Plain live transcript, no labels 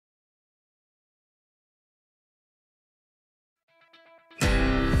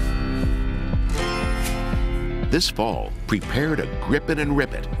This fall, prepare to grip it and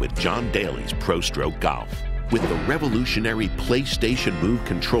rip it with John Daly's ProStroke Golf. With the revolutionary PlayStation Move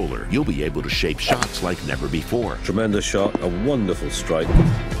controller, you'll be able to shape shots like never before. Tremendous shot, a wonderful strike.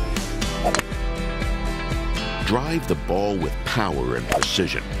 Drive the ball with power and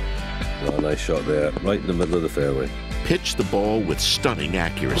precision. Oh, nice shot there, right in the middle of the fairway. Pitch the ball with stunning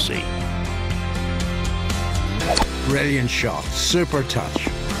accuracy. Brilliant shot, super touch.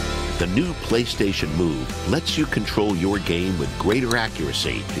 The new PlayStation Move lets you control your game with greater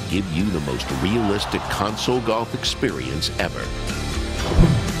accuracy to give you the most realistic console golf experience ever.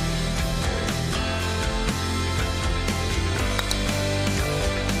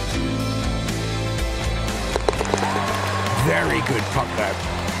 Very good putt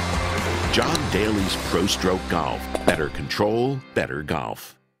that. John Daly's ProStroke Golf. Better control, better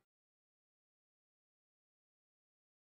golf.